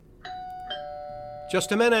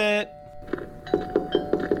Just a minute.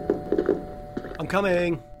 I'm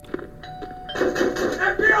coming.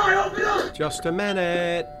 FBI, open up! Just a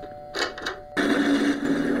minute.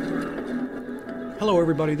 Hello,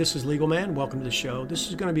 everybody. This is Legal Man. Welcome to the show. This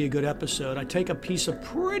is going to be a good episode. I take a piece of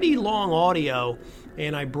pretty long audio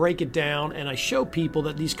and I break it down and I show people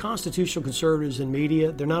that these constitutional conservatives in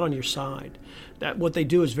media, they're not on your side. That what they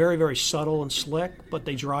do is very, very subtle and slick, but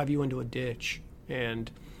they drive you into a ditch. And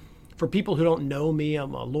for people who don't know me,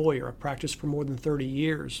 I'm a lawyer. I've practiced for more than 30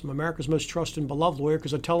 years. I'm America's most trusted and beloved lawyer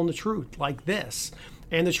because I tell them the truth, like this.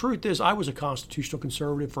 And the truth is, I was a constitutional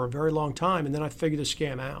conservative for a very long time, and then I figured the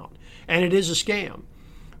scam out. And it is a scam.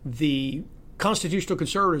 The constitutional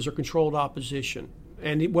conservatives are controlled opposition,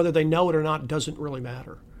 and whether they know it or not doesn't really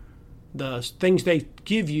matter. The things they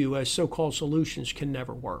give you as so-called solutions can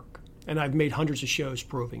never work. And I've made hundreds of shows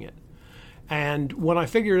proving it. And when I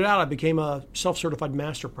figured it out, I became a self-certified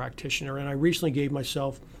master practitioner, and I recently gave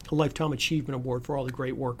myself a Lifetime Achievement Award for all the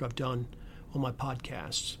great work I've done on my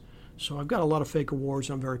podcasts. So I've got a lot of fake awards,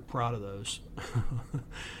 and I'm very proud of those.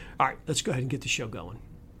 All right, let's go ahead and get the show going.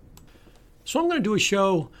 So I'm going to do a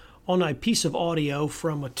show on a piece of audio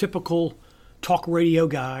from a typical talk radio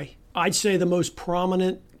guy. I'd say the most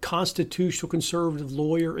prominent constitutional conservative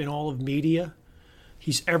lawyer in all of media.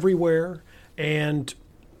 He's everywhere, and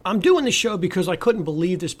I'm doing this show because I couldn't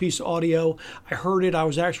believe this piece of audio. I heard it. I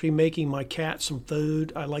was actually making my cat some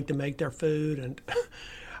food. I like to make their food. And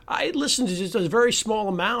I listen to just a very small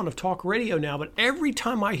amount of talk radio now, but every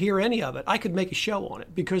time I hear any of it, I could make a show on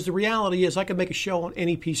it. Because the reality is I could make a show on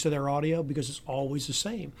any piece of their audio because it's always the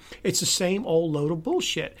same. It's the same old load of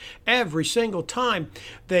bullshit. Every single time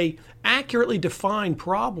they accurately define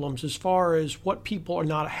problems as far as what people are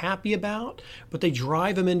not happy about, but they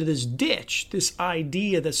drive them into this ditch, this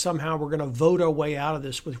idea that somehow we're going to vote our way out of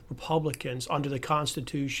this with Republicans under the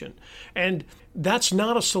Constitution. And that's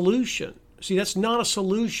not a solution. See, that's not a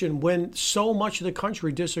solution when so much of the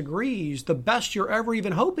country disagrees. The best you're ever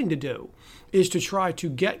even hoping to do is to try to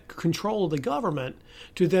get control of the government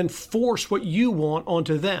to then force what you want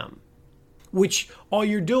onto them, which all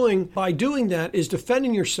you're doing by doing that is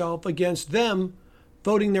defending yourself against them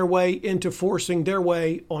voting their way into forcing their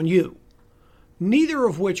way on you. Neither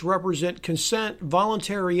of which represent consent,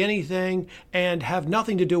 voluntary anything, and have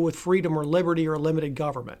nothing to do with freedom or liberty or limited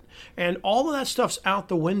government. And all of that stuff's out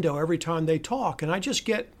the window every time they talk. And I just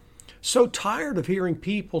get so tired of hearing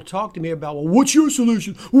people talk to me about, well, what's your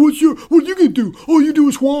solution? What are you going to do? All you do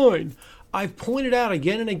is whine. I've pointed out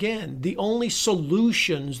again and again, the only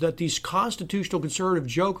solutions that these constitutional conservative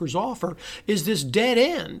jokers offer is this dead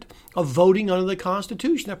end of voting under the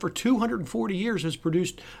Constitution that for 240 years has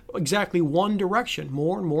produced exactly one direction,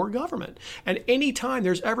 more and more government. And any time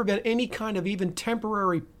there's ever been any kind of even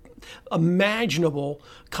temporary, imaginable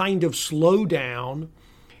kind of slowdown,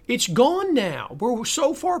 it's gone now. We're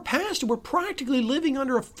so far past it. We're practically living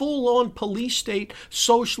under a full-on police state,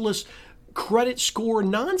 socialist credit score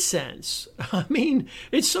nonsense. I mean,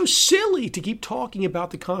 it's so silly to keep talking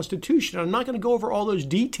about the Constitution. I'm not going to go over all those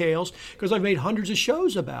details because I've made hundreds of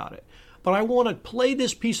shows about it. But I want to play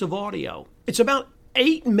this piece of audio. It's about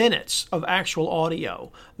 8 minutes of actual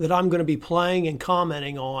audio that I'm going to be playing and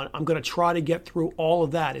commenting on. I'm going to try to get through all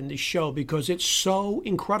of that in this show because it's so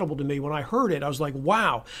incredible to me. When I heard it, I was like,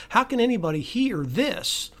 wow, how can anybody hear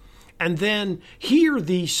this and then hear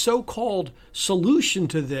the so-called solution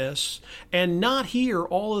to this and not hear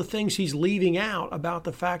all the things he's leaving out about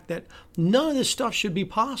the fact that none of this stuff should be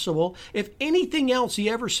possible if anything else he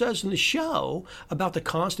ever says in the show about the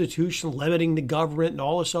Constitution limiting the government and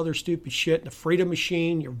all this other stupid shit, and the freedom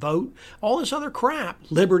machine, your vote, all this other crap,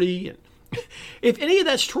 liberty. And if any of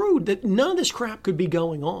that's true, that none of this crap could be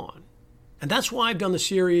going on. And that's why I've done the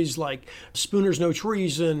series like Spooner's No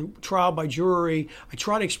Treason, Trial by Jury. I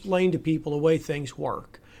try to explain to people the way things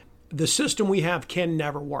work. The system we have can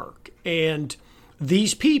never work. And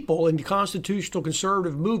these people in the constitutional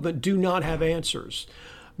conservative movement do not have answers.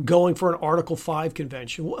 Going for an Article 5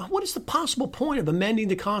 convention. What is the possible point of amending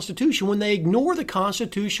the Constitution when they ignore the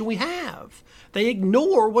Constitution we have? They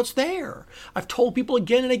ignore what's there. I've told people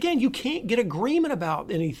again and again, you can't get agreement about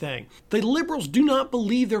anything. The liberals do not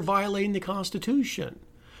believe they're violating the Constitution.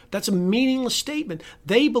 That's a meaningless statement.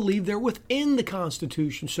 They believe they're within the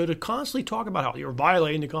Constitution. So to constantly talk about how you're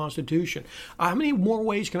violating the Constitution, how many more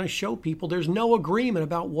ways can I show people there's no agreement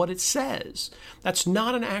about what it says? That's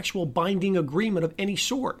not an actual binding agreement of any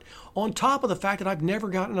sort. On top of the fact that I've never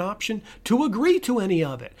gotten an option to agree to any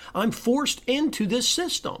of it. I'm forced into this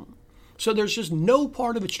system. So there's just no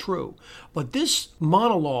part of it's true. But this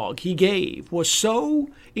monologue he gave was so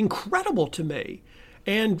incredible to me.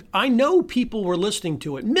 And I know people were listening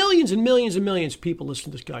to it. Millions and millions and millions of people listen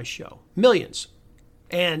to this guy's show. Millions.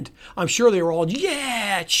 And I'm sure they were all,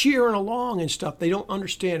 yeah, cheering along and stuff. They don't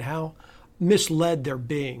understand how misled they're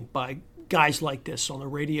being by guys like this on the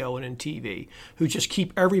radio and in TV who just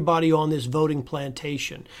keep everybody on this voting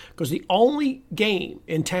plantation. Because the only game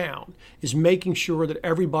in town is making sure that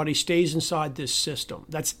everybody stays inside this system.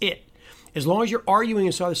 That's it. As long as you're arguing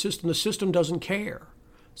inside the system doesn't care.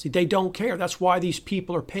 See, they don't care. That's why these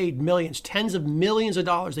people are paid millions, tens of millions of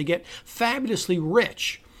dollars. They get fabulously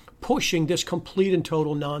rich pushing this complete and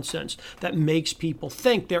total nonsense that makes people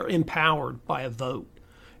think they're empowered by a vote,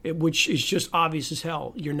 which is just obvious as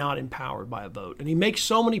hell. You're not empowered by a vote. And he makes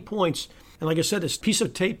so many points. And like I said, this piece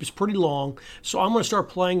of tape is pretty long, so I'm going to start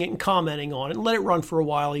playing it and commenting on it and let it run for a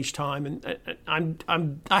while each time. And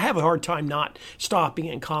I have a hard time not stopping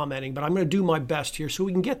and commenting, but I'm going to do my best here so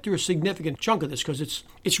we can get through a significant chunk of this because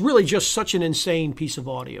it's really just such an insane piece of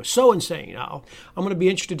audio. So insane. I'm going to be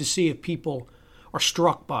interested to see if people are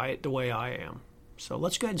struck by it the way I am. So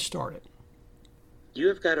let's go ahead and start it. You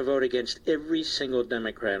have got to vote against every single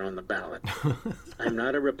Democrat on the ballot. I'm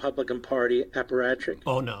not a Republican Party apparatchik.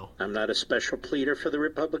 Oh, no. I'm not a special pleader for the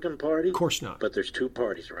Republican Party. Of course not. But there's two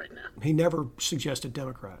parties right now. He never suggested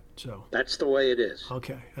Democrat, so. That's the way it is.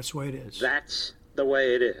 Okay, that's the way it is. That's the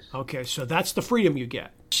way it is. Okay, so that's the freedom you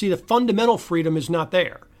get. See, the fundamental freedom is not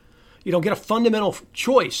there. You don't get a fundamental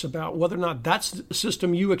choice about whether or not that's the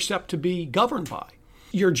system you accept to be governed by.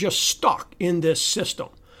 You're just stuck in this system.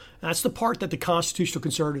 That's the part that the constitutional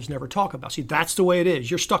conservatives never talk about. See, that's the way it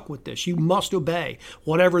is. You're stuck with this. You must obey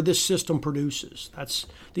whatever this system produces. That's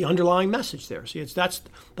the underlying message there. See, that's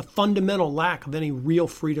the fundamental lack of any real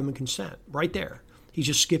freedom and consent right there. He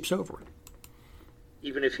just skips over it.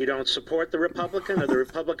 Even if you don't support the Republican or the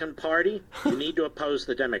Republican Party, you need to oppose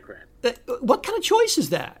the Democrat. What kind of choice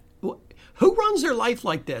is that? Who runs their life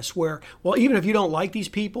like this where, well, even if you don't like these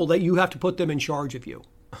people, that you have to put them in charge of you?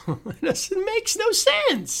 It makes no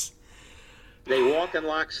sense. They walk in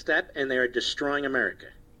lockstep and they are destroying America.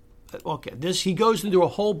 Okay, he goes into a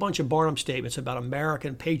whole bunch of Barnum statements about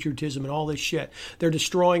American patriotism and all this shit. They're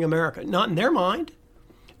destroying America. Not in their mind.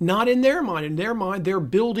 Not in their mind. In their mind, they're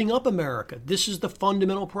building up America. This is the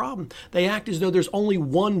fundamental problem. They act as though there's only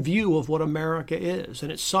one view of what America is,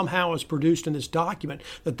 and it somehow is produced in this document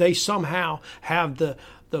that they somehow have the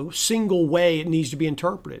single way it needs to be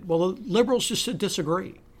interpreted. Well, the liberals just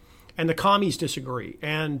disagree, and the commies disagree,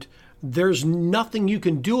 and there's nothing you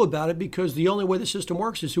can do about it because the only way the system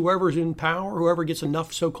works is whoever's in power, whoever gets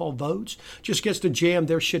enough so-called votes, just gets to jam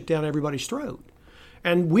their shit down everybody's throat.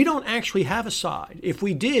 And we don't actually have a side. If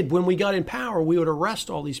we did, when we got in power, we would arrest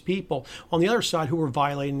all these people on the other side who were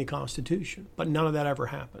violating the Constitution. But none of that ever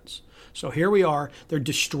happens. So here we are. They're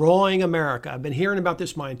destroying America. I've been hearing about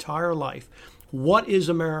this my entire life. What is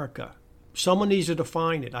America? Someone needs to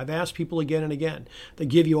define it. I've asked people again and again. They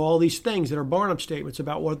give you all these things that are Barnum statements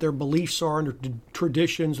about what their beliefs are and their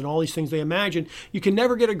traditions and all these things they imagine. You can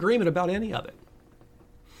never get agreement about any of it.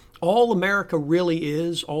 All America really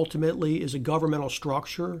is, ultimately, is a governmental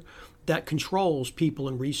structure that controls people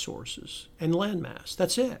and resources and landmass.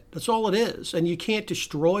 That's it. That's all it is. And you can't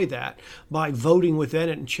destroy that by voting within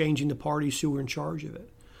it and changing the parties who are in charge of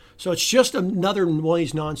it. So it's just another one of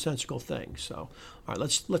these nonsensical things. So, all right,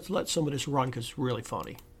 let's let some of this run because it's really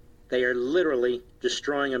funny. They are literally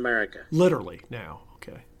destroying America. Literally now,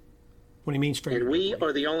 okay. When he means figuratively. And we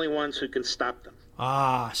are the only ones who can stop them.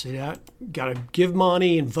 See that? Got to give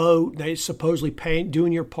money and vote. They supposedly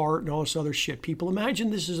doing your part and all this other shit. People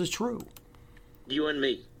imagine this is true. You and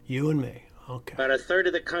me. You and me. Okay. About a third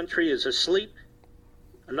of the country is asleep.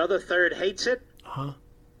 Another third hates it. Uh-huh.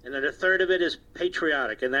 And then a third of it is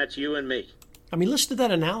patriotic, and that's you and me. I mean, listen to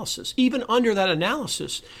that analysis. Even under that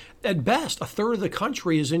analysis, at best, a third of the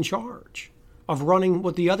country is in charge of running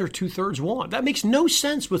what the other two-thirds want. That makes no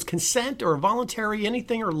sense with consent or voluntary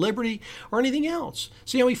anything or liberty or anything else.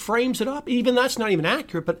 See how he frames it up? Even that's not even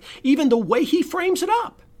accurate, but even the way he frames it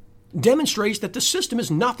up demonstrates that the system is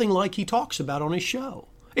nothing like he talks about on his show.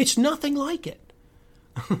 It's nothing like it.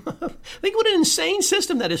 Think what an insane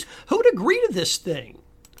system that is. Who would agree to this thing?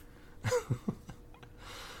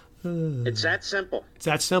 It's that simple. It's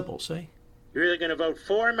that simple, see? You're either going to vote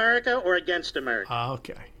for America or against America.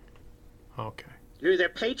 Okay. You're either a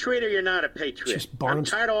patriot or you're not a patriot. I'm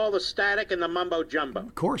tired of all the static and the mumbo-jumbo.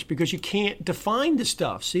 Of course, because you can't define the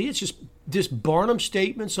stuff. See, it's just Barnum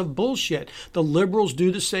statements of bullshit. The liberals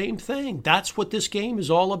do the same thing. That's what this game is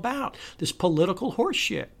all about, this political horse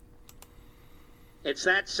shit. It's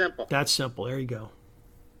that simple. That's simple. There you go.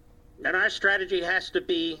 And our strategy has to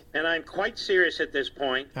be, and I'm quite serious at this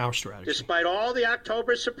point, our strategy, despite all the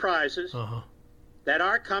October surprises, that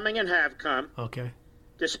are coming and have come, Okay.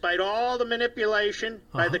 despite all the manipulation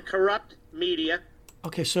by the corrupt media.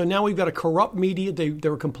 Okay, so now we've got a corrupt media. They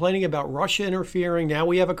were complaining about Russia interfering. Now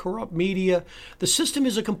we have a corrupt media. The system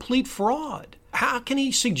is a complete fraud. How can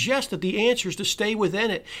he suggest that the answer is to stay within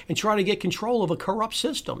it and try to get control of a corrupt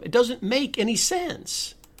system? It doesn't make any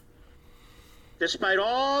sense. Despite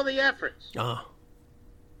all the efforts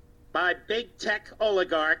by big tech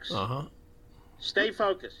oligarchs, stay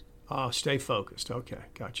focused. Stay focused. Okay,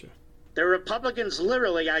 gotcha. The Republicans,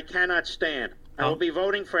 literally, I cannot stand. I will be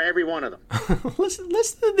voting for every one of them. Listen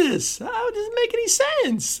to this. How does it make any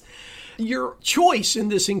sense? Your choice in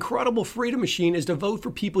this incredible freedom machine is to vote for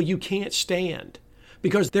people you can't stand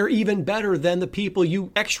because they're even better than the people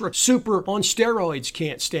you extra super on steroids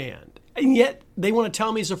can't stand. And yet they want to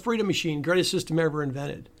tell me it's a freedom machine, greatest system ever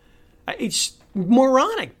invented. It's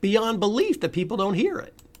moronic beyond belief that people don't hear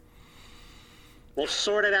it. We'll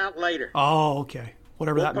sort it out later. Oh, okay.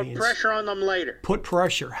 Whatever that means. Put pressure on them later. Put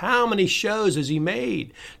pressure. How many shows has he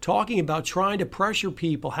made talking about trying to pressure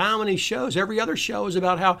people? How many shows? Every other show is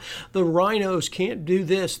about how the rhinos can't do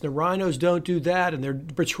this, the rhinos don't do that, and they're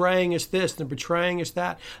betraying us this, and they're betraying us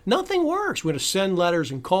that. Nothing works. We're going to send letters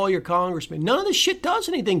and call your congressman. None of this shit does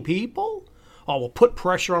anything, people. Oh, we'll put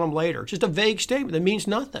pressure on them later. Just a vague statement that means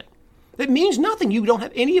nothing. It means nothing. You don't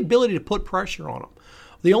have any ability to put pressure on them.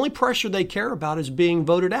 The only pressure they care about is being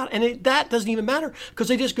voted out. And that doesn't even matter because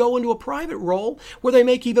they just go into a private role where they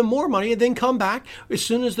make even more money and then come back as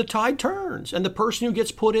soon as the tide turns. And the person who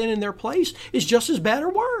gets put in their place is just as bad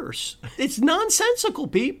or worse. It's nonsensical,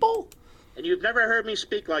 people. And you've never heard me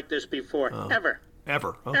speak like this before. Ever.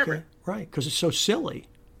 Ever. Okay. Ever. Right. Because it's so silly.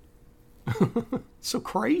 So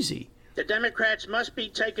crazy. The Democrats must be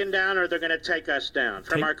taken down or they're going to take us down.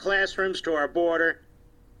 From our classrooms to our border.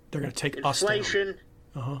 They're going to take us down. Inflation.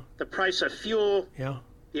 The price of fuel,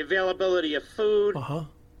 the availability of food,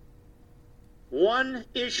 one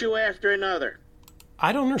issue after another.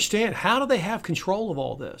 I don't understand. How do they have control of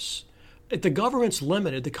all this? If the government's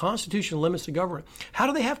limited, the Constitution limits the government. How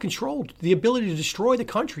do they have control, the ability to destroy the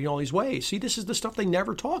country in all these ways? See, this is the stuff they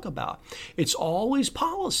never talk about. It's always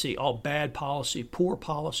policy, all bad policy, poor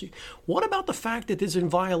policy. What about the fact that it's in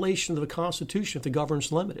violation of the Constitution if the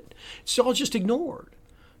government's limited? It's all just ignored.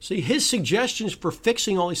 See, his suggestions for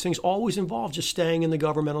fixing all these things always involve just staying in the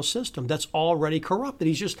governmental system that's already corrupted.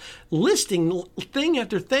 He's just listing thing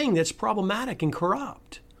after thing that's problematic and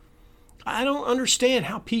corrupt. I don't understand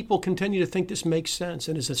how people continue to think this makes sense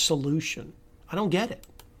and is a solution. I don't get it.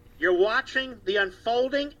 You're watching the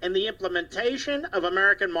unfolding and the implementation of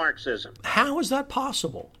American Marxism. How is that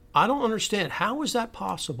possible? I don't understand. How is that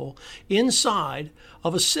possible inside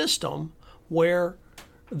of a system where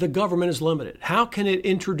the government is limited? How can it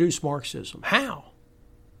introduce Marxism? How?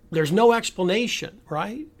 There's no explanation,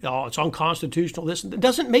 right? Oh, it's unconstitutional. This it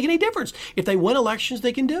doesn't make any difference. If they win elections,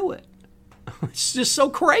 they can do it. It's just so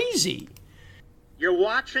crazy. You're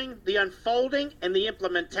watching the unfolding and the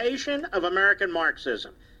implementation of American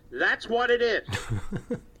Marxism. That's what it is.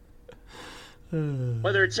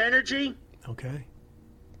 Whether it's energy, okay.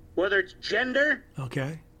 Whether it's gender,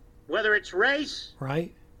 okay. Whether it's race,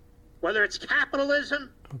 right. Whether it's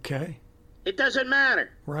capitalism, okay. It doesn't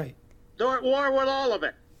matter. Right. They're at war with all of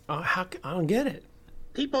it. I don't get it.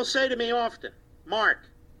 People say to me often, Mark,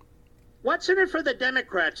 what's in it for the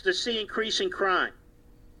Democrats to see increasing crime?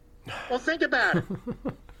 Well, think about it.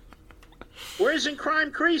 Where isn't crime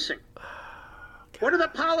increasing? What are the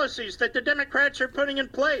policies that the Democrats are putting in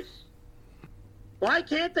place? Why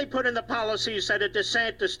can't they put in the policies that a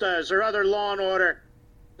DeSantis does or other law and order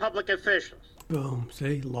public officials? Boom.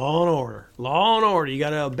 See, law and order. Law and order. You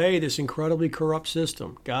got to obey this incredibly corrupt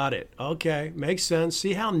system. Got it. Okay. Makes sense.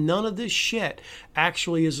 See how none of this shit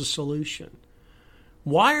actually is a solution.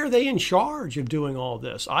 Why are they in charge of doing all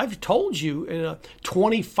this? I've told you in a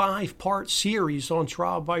 25-part series on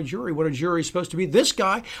trial by jury what a jury is supposed to be. This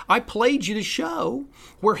guy, I played you the show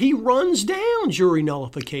where he runs down jury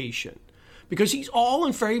nullification because he's all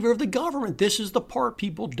in favor of the government. This is the part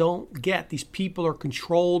people don't get. These people are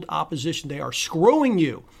controlled opposition. They are screwing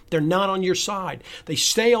you. They're not on your side. They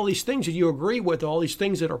say all these things that you agree with, all these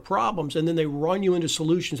things that are problems, and then they run you into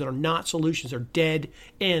solutions that are not solutions. They're dead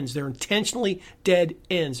ends. They're intentionally dead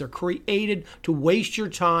ends. They're created to waste your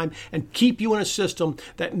time and keep you in a system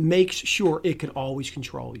that makes sure it can always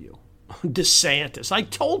control you. DeSantis. I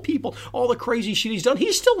told people all the crazy shit he's done.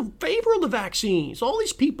 He's still in favor of the vaccines. All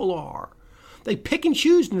these people are. They pick and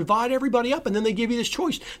choose and divide everybody up, and then they give you this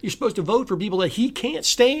choice. You're supposed to vote for people that he can't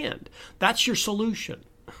stand. That's your solution.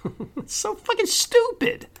 It's so fucking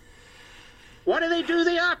stupid. Why do they do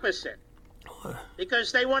the opposite?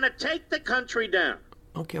 Because they want to take the country down.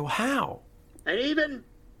 Okay, well, how? And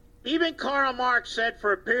even Karl Marx said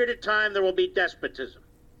for a period of time there will be despotism.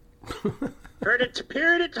 For a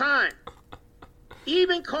period of time.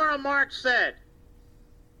 Even Karl Marx said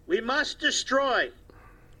we must destroy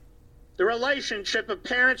the relationship of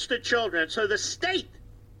parents to children so the state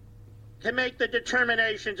can make the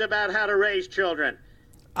determinations about how to raise children.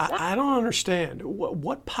 I don't understand.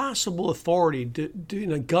 What possible authority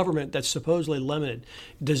in a government that's supposedly limited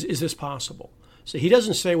is this possible? So he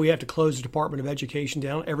doesn't say we have to close the Department of Education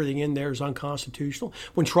down. Everything in there is unconstitutional.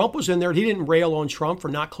 When Trump was in there, he didn't rail on Trump for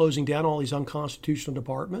not closing down all these unconstitutional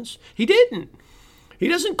departments. He didn't. He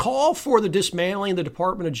doesn't call for the dismantling of the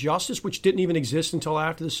Department of Justice, which didn't even exist until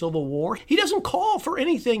after the Civil War. He doesn't call for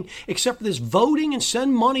anything except for this voting and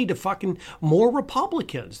send money to fucking more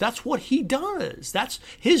Republicans. That's what he does. That's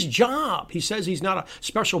his job. He says he's not a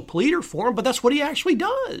special pleader for him, but that's what he actually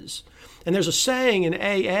does. And there's a saying in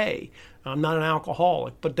AA, I'm not an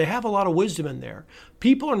alcoholic, but they have a lot of wisdom in there.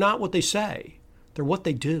 People are not what they say. They're what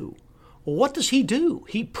they do. Well, what does he do?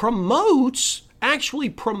 He actually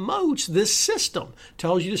promotes this system.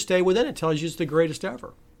 Tells you to stay within it. Tells you it's the greatest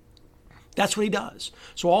ever. That's what he does.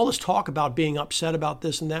 So all this talk about being upset about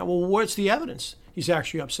this and that, well, what's the evidence he's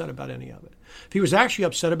actually upset about any of it? If he was actually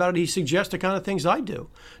upset about it, he suggests the kind of things I do.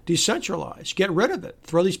 Decentralize. Get rid of it.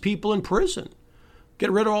 Throw these people in prison.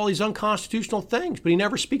 Get rid of all these unconstitutional things, but he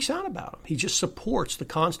never speaks out about them. He just supports the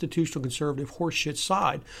constitutional conservative horseshit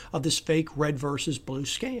side of this fake red versus blue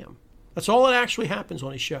scam. That's all that actually happens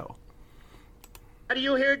on his show. What do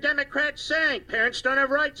you hear Democrats saying? Parents don't have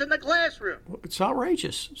rights in the classroom. It's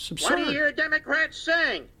outrageous. It's absurd. What do you hear Democrats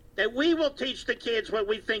saying? That we will teach the kids what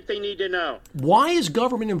we think they need to know. Why is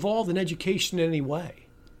government involved in education in any way?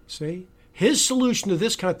 See? His solution to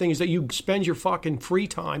this kind of thing is that you spend your fucking free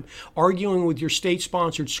time arguing with your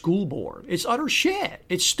state-sponsored school board. It's utter shit.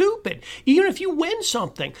 It's stupid. Even if you win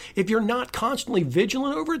something, if you're not constantly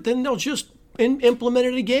vigilant over it, then they'll just implement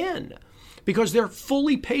it again. Because they're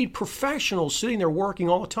fully paid professionals sitting there working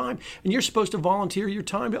all the time, and you're supposed to volunteer your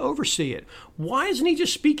time to oversee it. Why doesn't he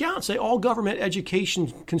just speak out and say all government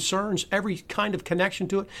education concerns, every kind of connection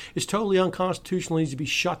to it, is totally unconstitutional, needs to be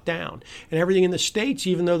shut down? And everything in the states,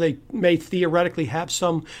 even though they may theoretically have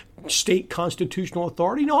some state constitutional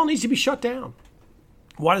authority, no, it needs to be shut down.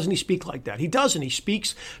 Why doesn't he speak like that? He doesn't. He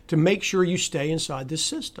speaks to make sure you stay inside this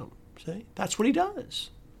system. See? That's what he does.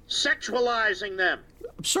 Sexualizing them.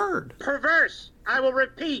 Absurd. Perverse. I will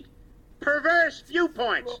repeat. Perverse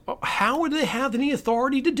viewpoints. How would they have any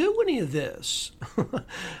authority to do any of this?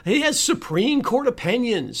 He has Supreme Court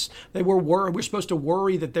opinions. We're supposed to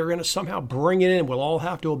worry that they're going to somehow bring it in. We'll all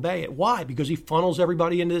have to obey it. Why? Because he funnels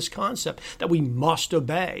everybody into this concept that we must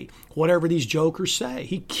obey whatever these jokers say.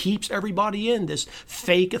 He keeps everybody in this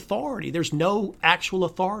fake authority. There's no actual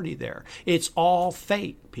authority there. It's all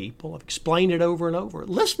fake, people. I've explained it over and over.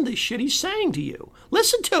 Listen to the shit he's saying to you.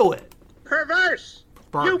 Listen to it. Perverse.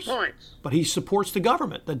 Viewpoints. But he supports the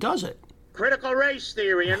government that does it. Critical race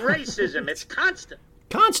theory and racism. It's constant.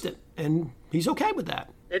 Constant. And he's okay with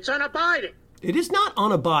that. It's unabiding. It is not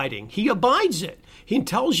unabiding. He abides it. He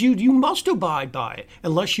tells you you must abide by it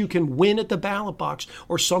unless you can win at the ballot box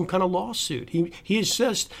or some kind of lawsuit. He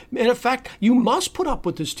says, in effect, you must put up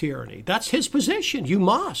with this tyranny. That's his position. You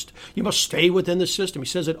must. You must stay within the system. He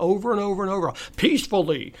says it over and over and over.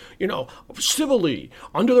 Peacefully, civilly,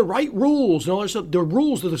 under the right rules. And all this, the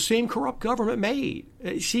rules that the same corrupt government made.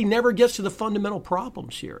 He never gets to the fundamental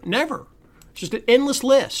problems here. Never. It's just an endless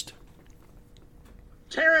list.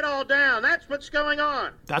 Tear it all down. That's what's going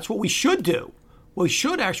on. That's what we should do. We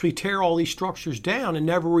should actually tear all these structures down and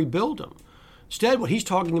never rebuild them. Instead, what he's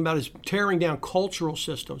talking about is tearing down cultural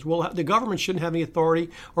systems. Well, the government shouldn't have any authority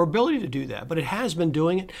or ability to do that, but it has been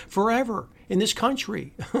doing it forever in this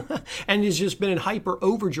country. And it's just been in hyper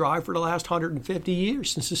overdrive for the last 150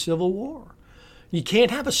 years since the Civil War. You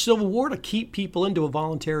can't have a civil war to keep people into a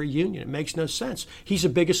voluntary union. It makes no sense. He's the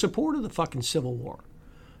biggest supporter of the fucking Civil War.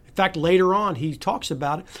 In fact, later on, he talks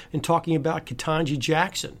about it and talking about Ketanji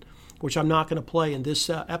Jackson, which I'm not going to play in this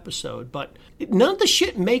episode. But none of the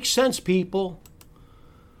shit makes sense, people.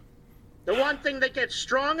 The one thing that gets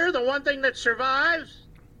stronger, the one thing that survives,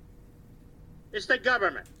 is the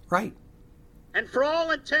government. Right. And for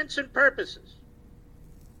all intents and purposes,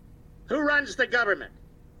 who runs the government?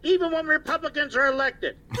 Even when Republicans are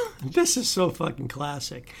elected. This is so fucking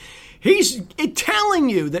classic. He's telling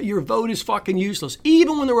you that your vote is fucking useless,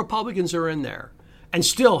 even when the Republicans are in there. And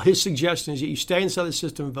still, his suggestion is that you stay inside the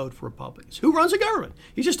system and vote for Republicans. Who runs the government?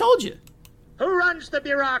 He just told you. Who runs the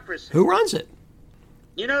bureaucracy? Who runs it?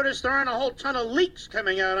 You notice there aren't a whole ton of leaks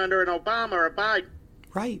coming out under an Obama or a Biden.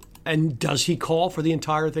 Right. And does he call for the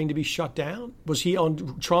entire thing to be shut down? Was he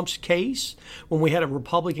on Trump's case when we had a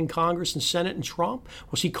Republican Congress and Senate and Trump?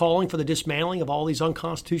 Was he calling for the dismantling of all these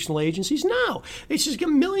unconstitutional agencies? No. It's just got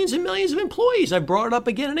millions and millions of employees. I've brought it up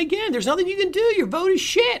again and again. There's nothing you can do. Your vote is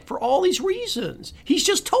shit for all these reasons. He's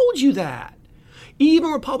just told you that.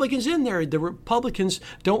 Even Republicans in there, the Republicans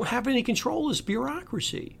don't have any control of this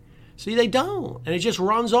bureaucracy. See, they don't. And it just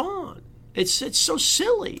runs on. It's so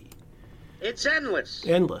silly. It's endless.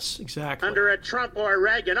 Endless, exactly. Under a Trump or a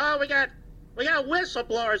Reagan. Oh, we got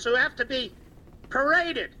whistleblowers who have to be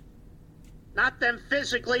paraded. Not them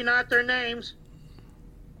physically, not their names,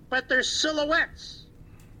 but their silhouettes.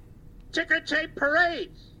 Ticker tape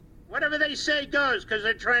parades. Whatever they say goes, because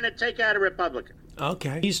they're trying to take out a Republican.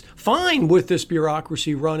 Okay. He's fine with this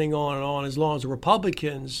bureaucracy running on and on as long as the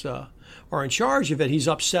Republicans are in charge of it. He's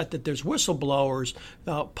upset that there's whistleblowers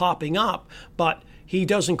popping up, but he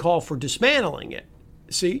doesn't call for dismantling it.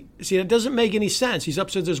 See, that doesn't make any sense. He's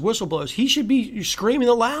upset there's whistleblowers. He should be screaming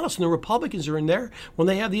the loudest when the Republicans are in there, when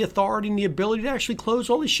they have the authority and the ability to actually close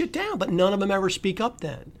all this shit down. But none of them ever speak up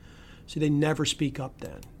then. See, they never speak up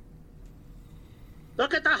then.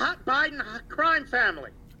 Look at the hot Biden crime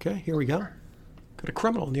family. Okay, here we go. Got a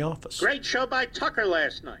criminal in the office. Great show by Tucker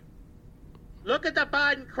last night. Look at the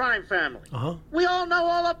Biden crime family. Uh-huh. We all know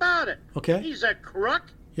all about it. Okay. He's a crook.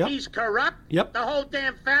 Yep. He's corrupt. Yep. The whole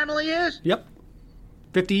damn family is. Yep.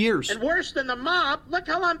 50 years. And worse than the mob, look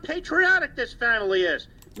how unpatriotic this family is.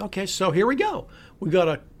 Okay, so here we go. We got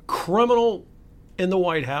a criminal in the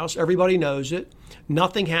White House. Everybody knows it.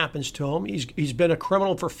 Nothing happens to him. He's been a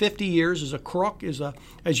criminal for 50 years as a crook, as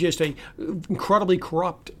just a incredibly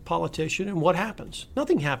corrupt politician. And what happens?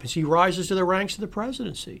 Nothing happens. He rises to the ranks of the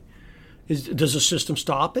presidency. Does the system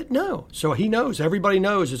stop it? No. So he knows. Everybody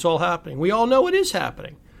knows it's all happening. We all know it is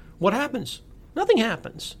happening. What happens? Nothing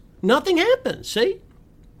happens. Nothing happens. See?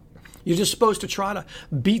 You're just supposed to try to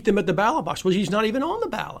beat them at the ballot box. Well, he's not even on the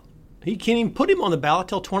ballot. He can't even put him on the ballot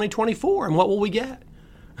till 2024. And what will we get?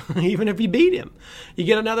 Even if you beat him. You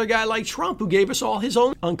get another guy like Trump who gave us all his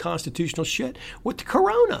own unconstitutional shit with the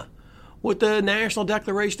corona, with the National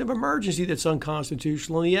Declaration of Emergency that's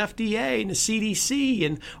unconstitutional, and the FDA and the CDC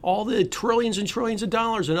and all the trillions and trillions of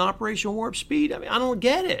dollars in Operation Warp Speed. I mean, I don't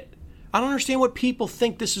get it. I don't understand what people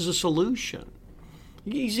think this is a solution.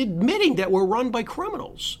 He's admitting that we're run by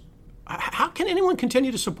criminals. How can anyone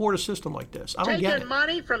continue to support a system like this? I don't get it. Taking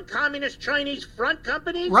money from communist Chinese front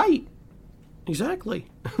companies? Right. Exactly.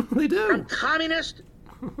 They do. From communist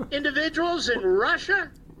individuals in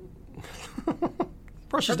Russia?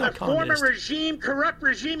 Russia's From not the communist. former regime, corrupt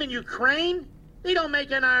regime in Ukraine? They don't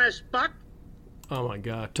make an honest buck. Oh, my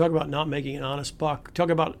God. Talk about not making an honest buck. Talk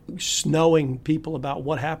about snowing people about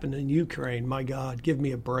what happened in Ukraine. My God, give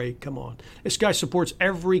me a break. Come on. This guy supports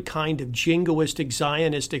every kind of jingoistic,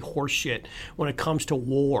 Zionistic horseshit when it comes to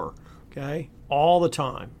war. Okay? All the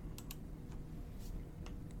time.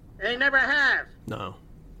 They never have. No,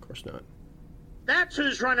 of course not. That's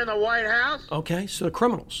who's running the White House. Okay, so the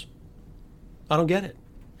criminals. I don't get it.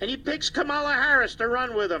 And he picks Kamala Harris to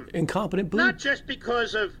run with him. Incompetent boob. Not just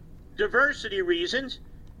because of diversity reasons,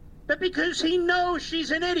 but because he knows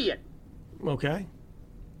she's an idiot. Okay.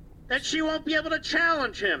 That she won't be able to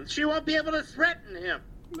challenge him. She won't be able to threaten him.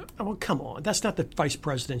 Well, come on. That's not the vice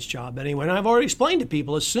president's job anyway. And I've already explained to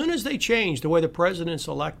people, as soon as they changed the way the president's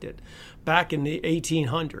elected back in the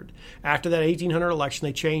 1800, after that 1800 election,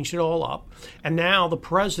 they changed it all up. And now the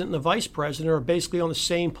president and the vice president are basically on the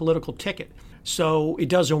same political ticket. So it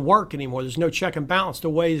doesn't work anymore. There's no check and balance. The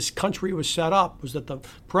way this country was set up was that the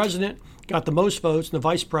president got the most votes and the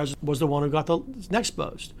vice president was the one who got the next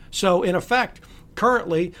most. So in effect,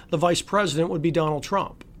 currently, the vice president would be Donald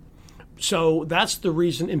Trump. So that's the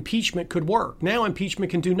reason impeachment could work. Now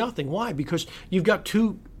impeachment can do nothing. Why? Because you've got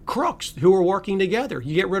two crooks who are working together.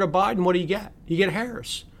 You get rid of Biden, what do you get? You get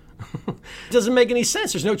Harris. It doesn't make any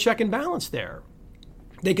sense. There's no check and balance there.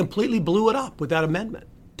 They completely blew it up with that amendment.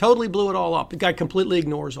 Totally blew it all up. The guy completely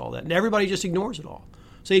ignores all that. And everybody just ignores it all.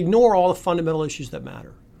 So ignore all the fundamental issues that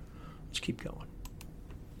matter. Let's keep going.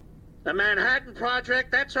 The Manhattan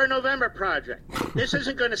Project, that's our November project. This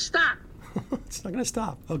isn't going to stop. It's not going to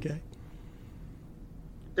stop. Okay.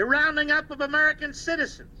 The rounding up of American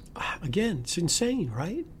citizens. Again, it's insane,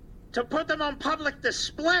 right? To put them on public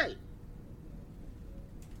display.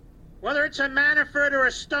 Whether it's a Manafort or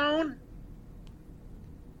a Stone,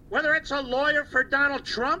 whether it's a lawyer for Donald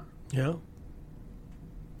Trump, Yeah.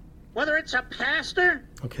 whether it's a pastor,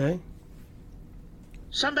 Okay.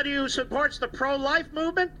 somebody who supports the pro-life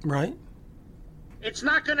movement, Right. it's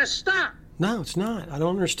not going to stop. No, it's not. I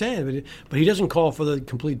don't understand. But he doesn't call for the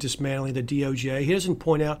complete dismantling of the DOJ. He doesn't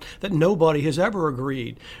point out that nobody has ever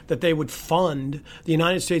agreed that they would fund the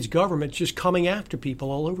United States government just coming after people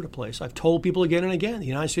all over the place. I've told people again and again, the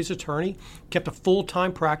United States attorney kept a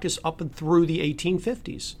full-time practice up and through the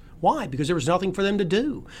 1850s. Why? Because there was nothing for them to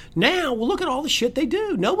do. Now, well, look at all the shit they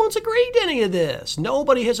do. No one's agreed to any of this.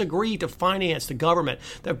 Nobody has agreed to finance the government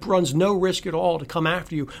that runs no risk at all to come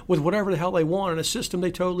after you with whatever the hell they want in a system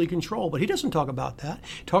they totally control. But he doesn't talk about that.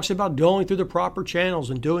 He talks about going through the proper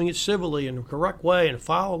channels and doing it civilly in the correct way and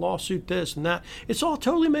file a lawsuit this and that. It's all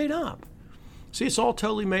totally made up. See, it's all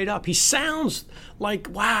totally made up. He sounds like,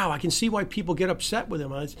 wow, I can see why people get upset with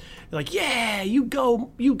him. It's like, yeah, you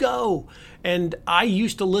go, you go. And I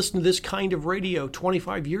used to listen to this kind of radio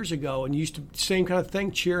 25 years ago and used to, same kind of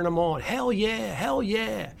thing, cheering them on. Hell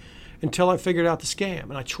yeah, until I figured out the scam.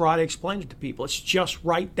 And I try to explain it to people. It's just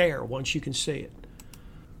right there once you can see it.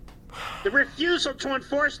 The refusal to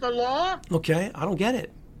enforce the law? Okay, I don't get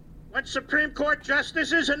it. When Supreme Court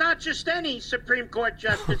justices, and not just any Supreme Court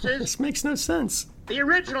justices. This makes no sense. The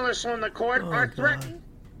originalists on the court are threatened.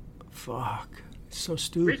 Fuck. It's so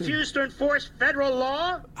stupid. Refuse to enforce federal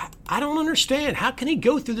law? I don't understand. How can he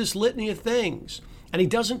go through this litany of things? And he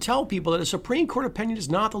doesn't tell people that a Supreme Court opinion is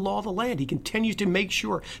not the law of the land. He continues to make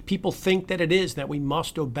sure people think that it is, that we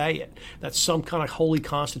must obey it. That's some kind of holy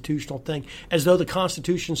constitutional thing, as though the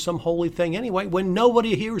Constitution's some holy thing anyway, when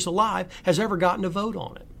nobody here is alive has ever gotten a vote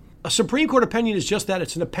on it. A Supreme Court opinion is just that.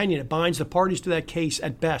 It's an opinion. It binds the parties to that case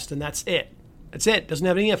at best, and that's it. That's it. It doesn't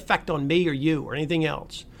have any effect on me or you or anything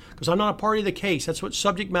else, because I'm not a party to the case. That's what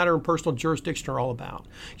subject matter and personal jurisdiction are all about.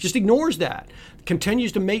 He just ignores that.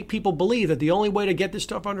 Continues to make people believe that the only way to get this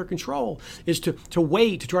stuff under control is to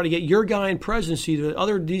wait, to try to get your guy in presidency,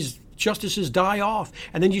 these justices die off,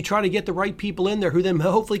 and then you try to get the right people in there who then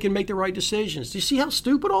hopefully can make the right decisions. Do you see how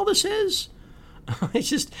stupid all this is? It's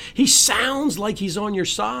just, he sounds like he's on your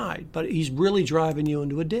side, but he's really driving you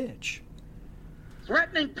into a ditch.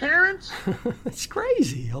 Threatening parents? It's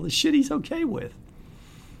crazy, all the shit he's okay with.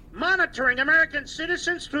 Monitoring American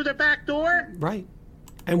citizens through the back door? Right.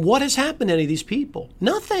 And what has happened to any of these people?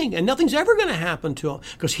 Nothing. And nothing's ever going to happen to him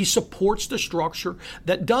because he supports the structure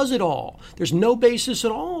that does it all. There's no basis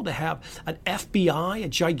at all to have an FBI, a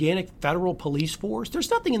gigantic federal police force.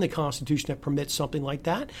 There's nothing in the Constitution that permits something like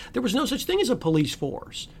that. There was no such thing as a police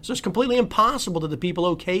force. So it's completely impossible that the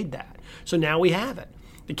people okayed that. So now we have it.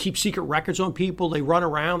 They keep secret records on people. They run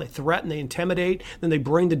around. They threaten. They intimidate. Then they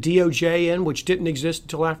bring the DOJ in, which didn't exist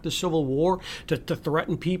until after the Civil War, to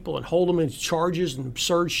threaten people and hold them in charges and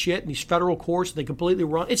absurd shit in these federal courts. They completely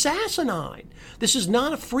run. It's asinine. This is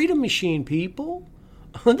not a freedom machine, people.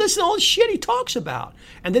 This is all the shit he talks about.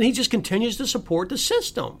 And then he just continues to support the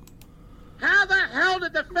system. How the hell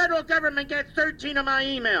did the federal government get 13 of my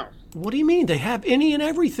emails? What do you mean? They have any and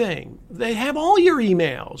everything. They have all your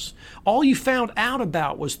emails. All you found out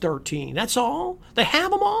about was 13. That's all. They have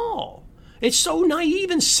them all. It's so naive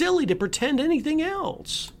and silly to pretend anything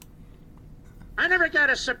else. I never got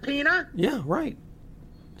a subpoena. Yeah, right.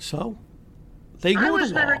 So, they ignore the law. I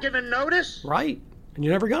was never given notice. Right. And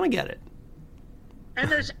you're never going to get it. And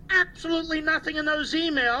there's absolutely nothing in those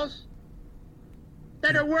emails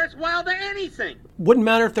that are worthwhile to anything. Wouldn't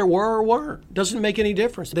matter if there were or weren't. Doesn't make any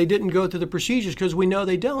difference. They didn't go through the procedures because we know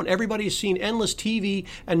they don't. Everybody has seen endless TV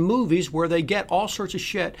and movies where they get all sorts of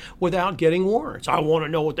shit without getting warrants. I want to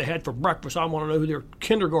know what they had for breakfast. I want to know who their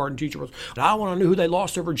kindergarten teacher was. I want to know who they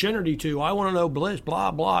lost their virginity to. I want to know blah,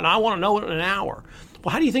 blah, and I want to know it in an hour.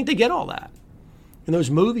 Well, how do you think they get all that in those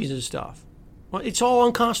movies and stuff? Well, it's all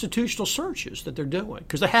unconstitutional searches that they're doing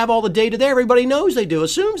because they have all the data there. Everybody knows they do,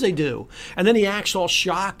 assumes they do. And then he acts all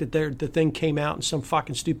shocked that the thing came out in some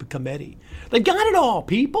fucking stupid committee. They got it all,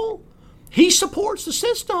 people. He supports the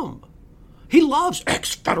system. He loves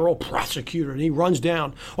ex-federal prosecutor, and he runs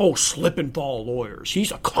down, slip and fall lawyers.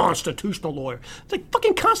 He's a constitutional lawyer. The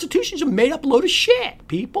fucking Constitution's a made-up load of shit,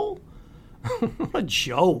 people. A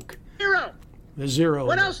joke. Zero. There's zero.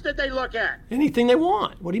 What else did they look at? Anything they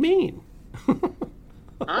want. What do you mean?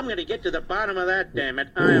 I'm going to get to the bottom of that, damn it.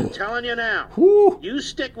 I am telling you now. Ooh. You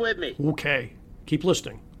stick with me. Okay. Keep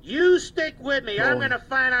listening. You stick with me. I'm going to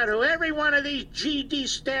find out who every one of these GD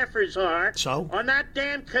staffers are on that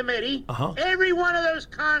damn committee. Every one of those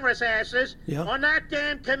Congress asses on that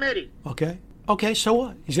damn committee. Okay. Okay, so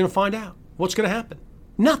what? He's going to find out. What's going to happen?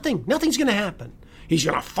 Nothing. Nothing's going to happen. He's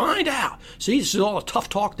going to find out. See, this is all the tough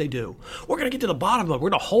talk they do. We're going to get to the bottom of it.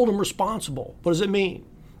 We're going to hold him responsible. What does it mean?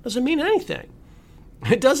 Doesn't mean anything.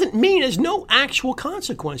 It doesn't mean there's no actual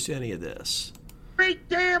consequence to any of this. Every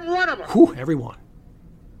damn one of them. Whew, everyone.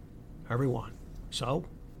 Everyone. So,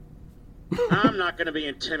 I'm not going to be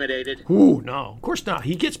intimidated. Ooh, no, of course not.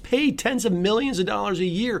 He gets paid tens of millions of dollars a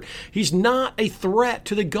year. He's not a threat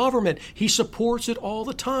to the government. He supports it all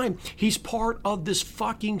the time. He's part of this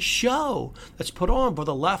fucking show that's put on by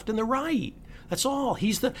the left and the right. That's all.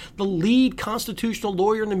 He's the lead constitutional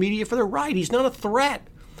lawyer in the media for the right. He's not a threat.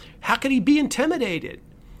 How could he be intimidated?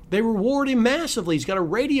 They reward him massively. He's got a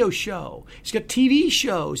radio show. He's got TV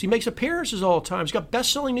shows. He makes appearances all the time. He's got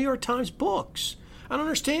best-selling New York Times books. I don't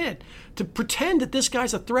understand. To pretend that this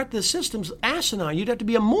guy's a threat to the system's asinine. You'd have to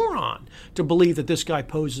be a moron to believe that this guy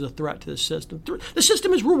poses a threat to the system. The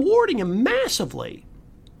system is rewarding him massively.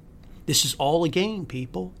 This is all a game,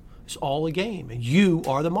 people. It's all a game, and you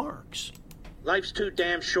are the marks. Life's too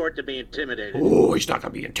damn short to be intimidated. Oh, he's not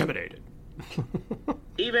going to be intimidated.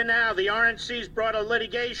 Even now, the RNC's brought a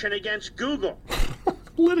litigation against Google.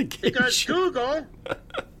 Litigation? Because Google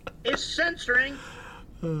is censoring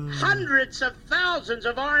hundreds of thousands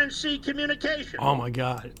of RNC communications. Oh, my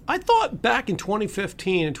God. I thought back in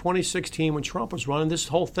 2015 and 2016 when Trump was running, this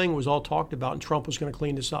whole thing was all talked about and Trump was going to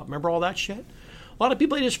clean this up. Remember all that shit? A lot of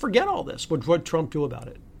people, they just forget all this. What did Trump do about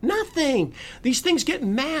it? Nothing. These things get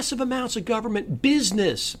massive amounts of government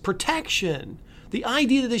business, protection. The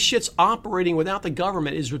idea that this shit's operating without the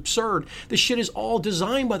government is absurd. This shit is all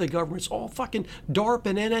designed by the government. It's all fucking DARPA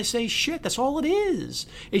and NSA shit. That's all it is.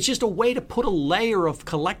 It's just a way to put a layer of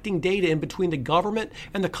collecting data in between the government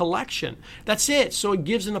and the collection. That's it. So it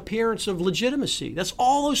gives an appearance of legitimacy. That's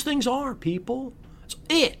all those things are, people. That's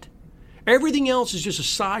it. Everything else is just a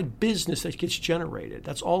side business that gets generated.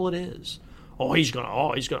 That's all it is. He's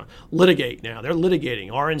gonna litigate now. They're litigating.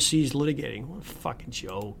 RNC's litigating. What a fucking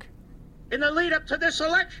joke. In the lead up to this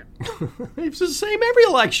election. It's the same every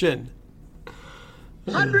election.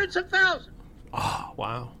 Hundreds of thousands. Oh,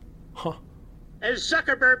 wow. Huh. As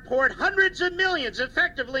Zuckerberg poured hundreds of millions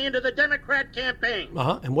effectively into the Democrat campaign.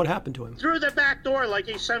 And what happened to him? Through the back door like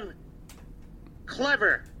he's some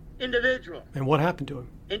clever individual. And what happened to him?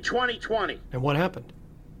 In 2020. And what happened?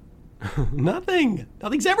 Nothing.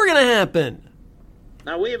 Nothing's ever going to happen.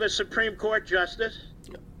 Now, we have a Supreme Court justice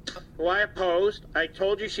who I opposed. I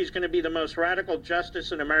told you she's going to be the most radical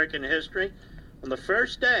justice in American history. On the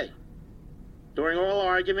first day, during oral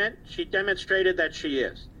argument, she demonstrated that she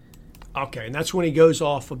is. Okay, and that's when he goes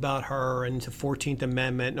off about her and the 14th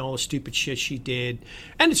Amendment and all the stupid shit she did.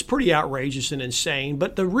 And it's pretty outrageous and insane.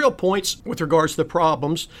 But the real points with regards to the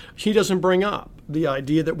problems, he doesn't bring up. The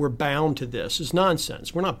idea that we're bound to this is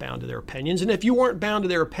nonsense. We're not bound to their opinions. And if you weren't bound to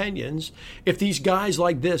their opinions, if these guys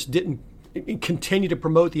like this didn't continue to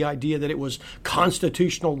promote the idea that it was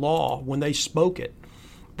constitutional law when they spoke it,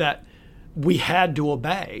 that we had to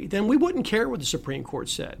obey, then we wouldn't care what the Supreme Court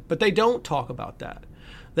said. But they don't talk about that.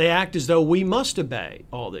 They act as though we must obey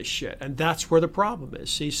all this shit. And that's where the problem is.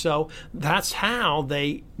 See, so that's how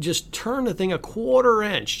they just turn the thing a quarter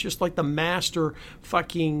inch, just like the master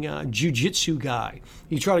fucking jujitsu guy.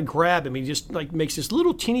 You try to grab him, he just like makes this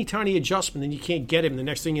little teeny tiny adjustment, and you can't get him. The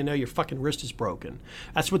next thing you know, your fucking wrist is broken.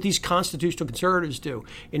 That's what these constitutional conservatives do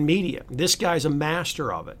in media. This guy's a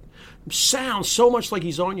master of it. Sounds so much like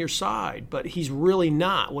he's on your side, but he's really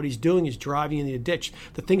not. What he's doing is driving you in the ditch.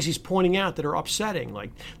 The things he's pointing out that are upsetting,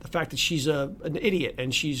 like the fact that she's an idiot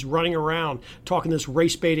and she's running around talking this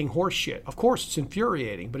race-baiting horse shit. Of course, it's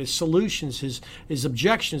infuriating, but his solutions, his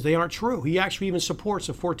objections, they aren't true. He actually even supports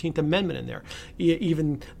the 14th Amendment in there,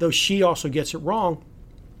 even though she also gets it wrong.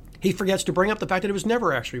 He forgets to bring up the fact that it was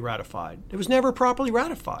never actually ratified. It was never properly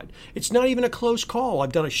ratified. It's not even a close call.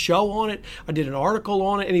 I've done a show on it. I did an article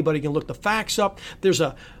on it. Anybody can look the facts up. There's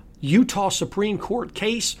a Utah Supreme Court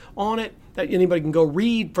case on it that anybody can go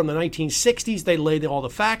read from the 1960s. They laid all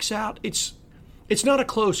the facts out. It's not a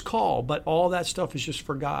close call, but all that stuff is just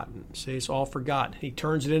forgotten. See, it's all forgotten. He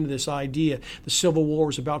turns it into this idea. The Civil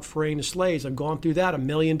War is about freeing the slaves. I've gone through that a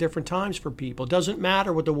million different times for people. It doesn't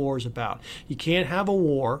matter what the war is about. You can't have a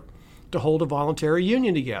war to hold a voluntary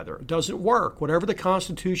union together. It doesn't work. Whatever the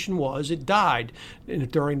Constitution was, it died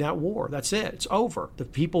during that war. That's it. It's over. The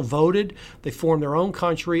people voted, they formed their own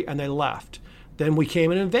country, and they left. Then we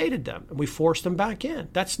came and invaded them, and we forced them back in.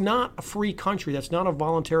 That's not a free country. That's not a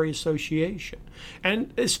voluntary association.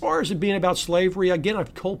 And as far as it being about slavery, again,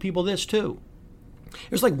 I've told people this too.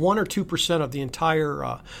 It was like 1 or 2% of the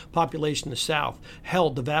entire population in the South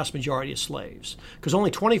held the vast majority of slaves, because only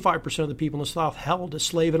 25% of the people in the South held a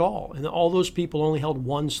slave at all, and all those people only held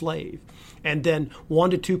one slave, and then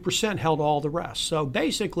 1 to 2% held all the rest. So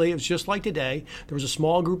basically, it was just like today. There was a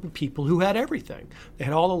small group of people who had everything. They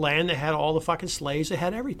had all the land, they had all the fucking slaves, they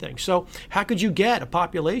had everything. So how could you get a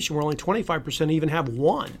population where only 25% even have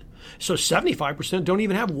one? So 75% don't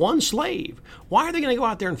even have one slave. Why are they going to go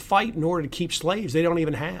out there and fight in order to keep slaves they don't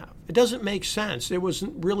even have? It doesn't make sense. It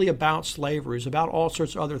wasn't really about slavery. It was about all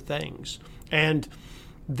sorts of other things. And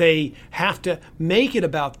they have to make it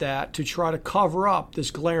about that to try to cover up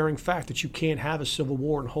this glaring fact that you can't have a civil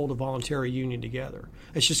war and hold a voluntary union together.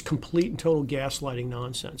 It's just complete and total gaslighting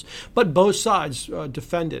nonsense. But both sides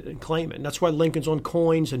defend it and claim it. And that's why Lincoln's on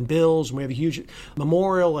coins and bills, and we have a huge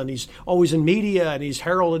memorial, and he's always in media, and he's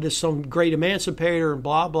heralded as some great emancipator and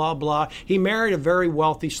blah, blah, blah. He married a very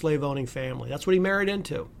wealthy slave-owning family. That's what he married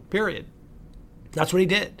into, period. That's what he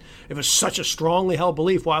did. If it's such a strongly held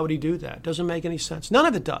belief, why would he do that? It doesn't make any sense. None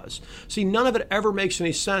of it does. See, none of it ever makes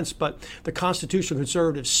any sense, but the constitutional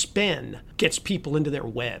conservative spin gets people into their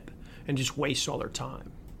web and just wastes all their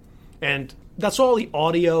time. And that's all the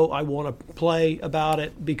audio I want to play about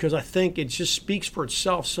it, because I think it just speaks for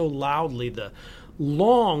itself so loudly. The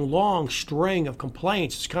long, long string of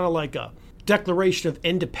complaints, it's kind of like a Declaration of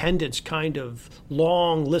Independence kind of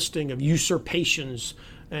long listing of usurpations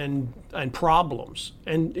and problems.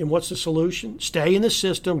 And what's the solution? Stay in the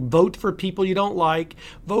system, vote for people you don't like,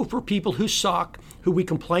 vote for people who suck, who we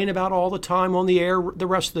complain about all the time on the air the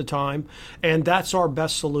rest of the time, and that's our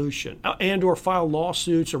best solution. And or file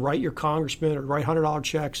lawsuits or write your congressman or write $100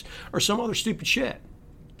 checks or some other stupid shit.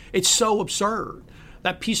 It's so absurd.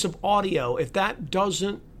 That piece of audio, if that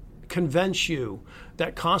doesn't convince you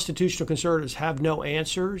that constitutional conservatives have no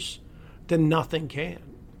answers, then nothing can.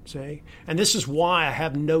 See? And this is why I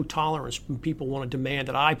have no tolerance when people want to demand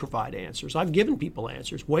that I provide answers. I've given people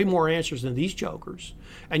answers, way more answers than these jokers,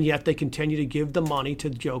 and yet they continue to give the money to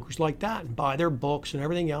jokers like that and buy their books and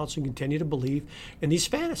everything else and continue to believe in these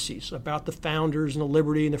fantasies about the founders and the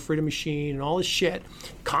liberty and the freedom machine and all this shit,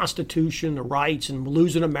 Constitution, the rights, and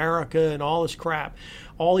losing America and all this crap,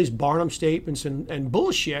 all these Barnum statements and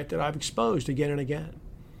bullshit that I've exposed again and again.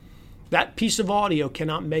 That piece of audio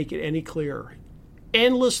cannot make it any clearer.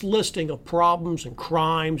 Endless listing of problems and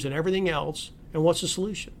crimes and everything else. And what's the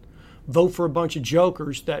solution? Vote for a bunch of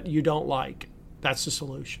jokers that you don't like. That's the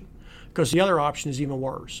solution. Because the other option is even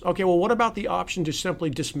worse. Okay, well, what about the option to simply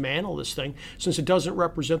dismantle this thing since it doesn't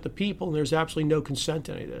represent the people and there's absolutely no consent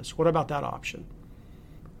to any of this? What about that option?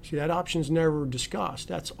 See, that option's never discussed.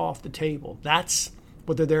 That's off the table. That's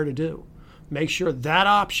what they're there to do. Make sure that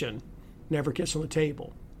option never gets on the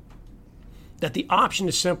table. That the option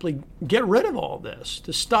is simply get rid of all this,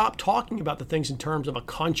 to stop talking about the things in terms of a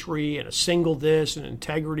country and a single this and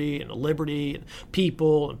integrity and a liberty and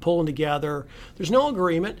people and pulling together. There's no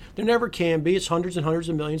agreement. There never can be. It's hundreds and hundreds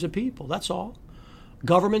of millions of people. That's all.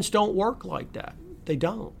 Governments don't work like that. They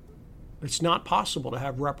don't. It's not possible to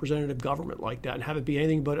have representative government like that and have it be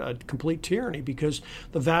anything but a complete tyranny, because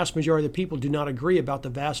the vast majority of the people do not agree about the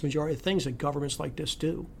vast majority of things that governments like this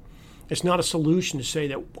do. It's not a solution to say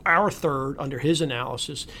that our third, under his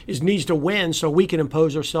analysis, needs to win so we can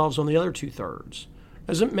impose ourselves on the other 2/3.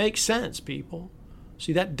 Doesn't make sense, people.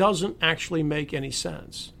 See, that doesn't actually make any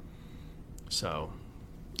sense. So,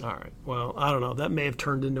 all right. Well, I don't know. That may have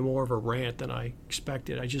turned into more of a rant than I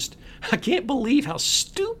expected. I can't believe how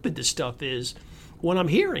stupid this stuff is when I'm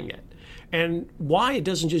hearing it. And why it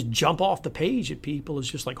doesn't just jump off the page at people is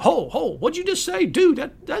just like, ho, what'd you just say? Dude,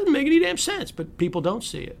 that doesn't make any damn sense. But people don't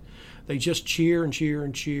see it. They just cheer and cheer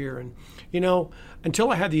and cheer. And,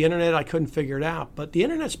 until I had the internet, I couldn't figure it out. But the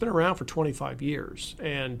internet's been around for 25 years.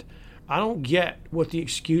 And I don't get what the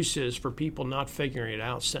excuse is for people not figuring it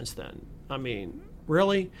out since then. I mean,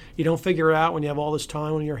 really? You don't figure it out when you have all this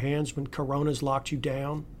time on your hands, when Corona's locked you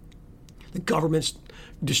down? The government's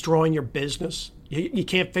destroying your business? You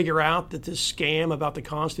can't figure out that this scam about the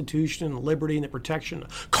Constitution and liberty and the protection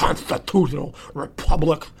of constitutional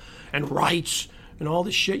republic and rights and all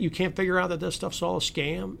this shit, you can't figure out that this stuff's all a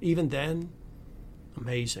scam, even then?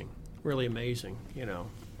 Amazing. Really amazing, In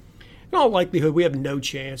all likelihood, we have no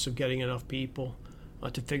chance of getting enough people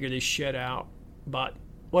to figure this shit out. But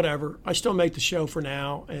whatever. I still make the show for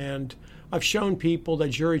now, and I've shown people that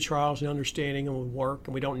jury trials and understanding them would work,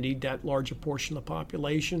 and we don't need that larger portion of the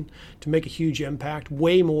population to make a huge impact,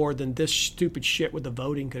 way more than this stupid shit with the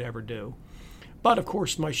voting could ever do. But, of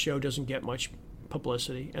course, my show doesn't get much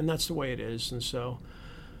publicity, and that's the way it is. And so,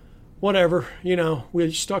 whatever,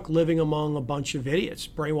 we're stuck living among a bunch of idiots,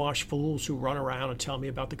 brainwashed fools who run around and tell me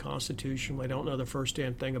about the Constitution. They don't know the first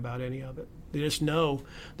damn thing about any of it. They just know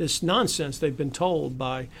this nonsense they've been told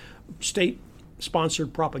by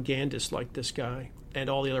state-sponsored propagandists like this guy and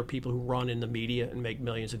all the other people who run in the media and make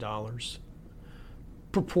millions of dollars,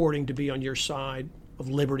 purporting to be on your side of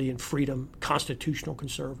liberty and freedom, constitutional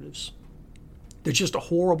conservatives. They're just a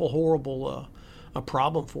horrible, horrible a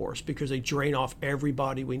problem for us, because they drain off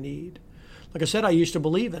everybody we need. Like I said, I used to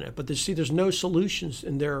believe in it, but there's no solutions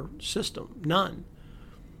in their system, none.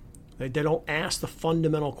 They don't ask the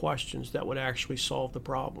fundamental questions that would actually solve the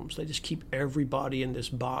problems. They just keep everybody in this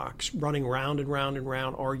box running round and round and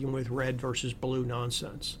round, arguing with red versus blue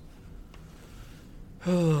nonsense.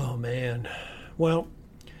 Oh, man. Well,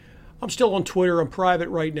 I'm still on Twitter. I'm private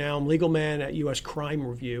right now. I'm Legal Man at U.S. Crime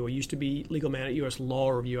Review. I used to be Legal Man at U.S. Law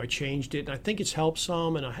Review. I changed it, and I think it's helped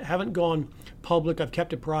some, and I haven't gone public. I've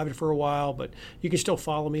kept it private for a while, but you can still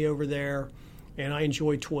follow me over there. And I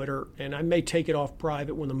enjoy Twitter, and I may take it off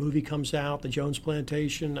private when the movie comes out, The Jones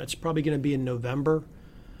Plantation. That's probably going to be in November.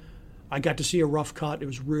 I got to see a rough cut. It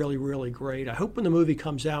was really, really great. I hope when the movie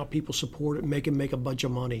comes out, people support it and make a bunch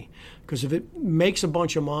of money. Because if it makes a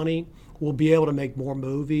bunch of money, we'll be able to make more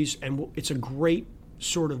movies, and it's a great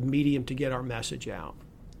sort of medium to get our message out.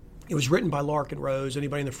 It was written by Larkin Rose.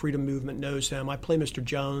 Anybody in the freedom movement knows him. I play Mr.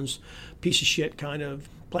 Jones, piece of shit kind of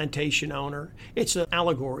plantation owner. It's an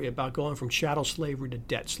allegory about going from chattel slavery to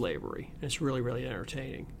debt slavery. And it's really, really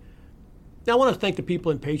entertaining. Now, I want to thank the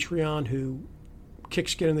people in Patreon who kick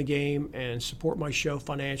skin in the game and support my show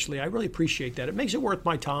financially. I really appreciate that. It makes it worth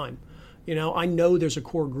my time. You know, I know there's a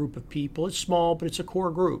core group of people. It's small, but it's a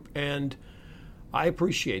core group. And I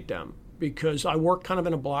appreciate them because I work kind of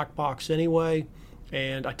in a black box anyway.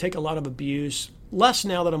 And I take a lot of abuse, less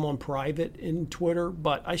now that I'm on private in Twitter,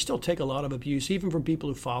 but I still take a lot of abuse, even from people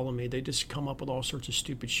who follow me. They just come up with all sorts of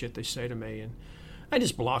stupid shit they say to me, and I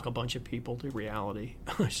just block a bunch of people to reality.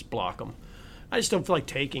 I just block them. I just don't feel like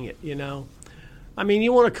taking it, you know. I mean,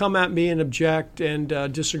 you want to come at me and object and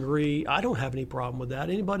disagree. I don't have any problem with that.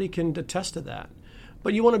 Anybody can attest to that.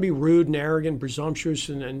 But you want to be rude and arrogant, presumptuous,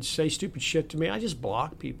 and say stupid shit to me, I just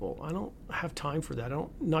block people. I don't have time for that. I'm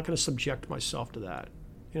not going to subject myself to that.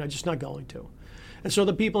 You know, just not going to. And so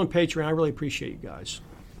the people in Patreon, I really appreciate you guys.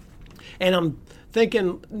 And I'm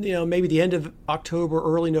thinking, you know, maybe the end of October,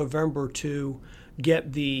 early November to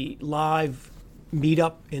get the live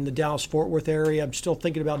meetup in the Dallas-Fort Worth area. I'm still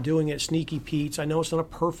thinking about doing it at Sneaky Pete's. I know it's not a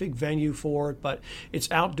perfect venue for it, but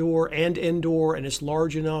it's outdoor and indoor, and it's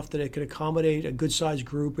large enough that it could accommodate a good-sized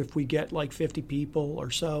group if we get like 50 people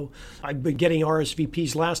or so. I've been getting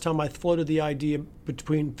RSVPs. Last time I floated the idea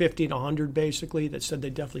between 50 and 100, basically, that said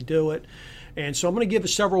they'd definitely do it. And so I'm going to give it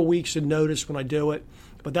several weeks of notice when I do it,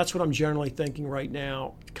 but that's what I'm generally thinking right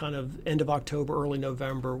now, kind of end of October, early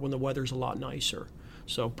November, when the weather's a lot nicer.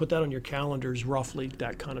 So put that on your calendars, roughly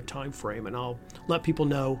that kind of time frame, and I'll let people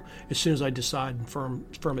know as soon as I decide and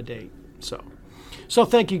firm a date. So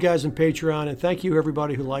thank you guys on Patreon, and thank you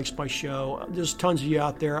everybody who likes my show. There's tons of you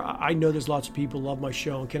out there. I know there's lots of people who love my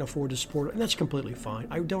show and can't afford to support it, and that's completely fine.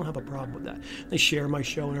 I don't have a problem with that. They share my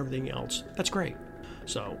show and everything else. That's great.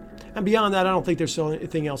 So, and beyond that, I don't think there's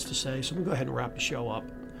anything else to say, so we'll go ahead and wrap the show up.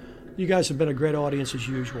 You guys have been a great audience as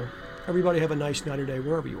usual. Everybody have a nice night or day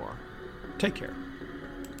wherever you are. Take care.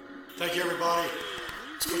 Thank you, everybody.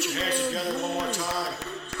 Let's put your hands together one more time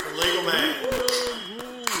for Legal Man.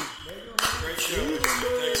 Great show.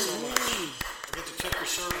 Thanks so much. I get to tip your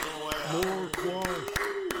servers on the way out.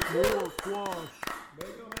 More quash.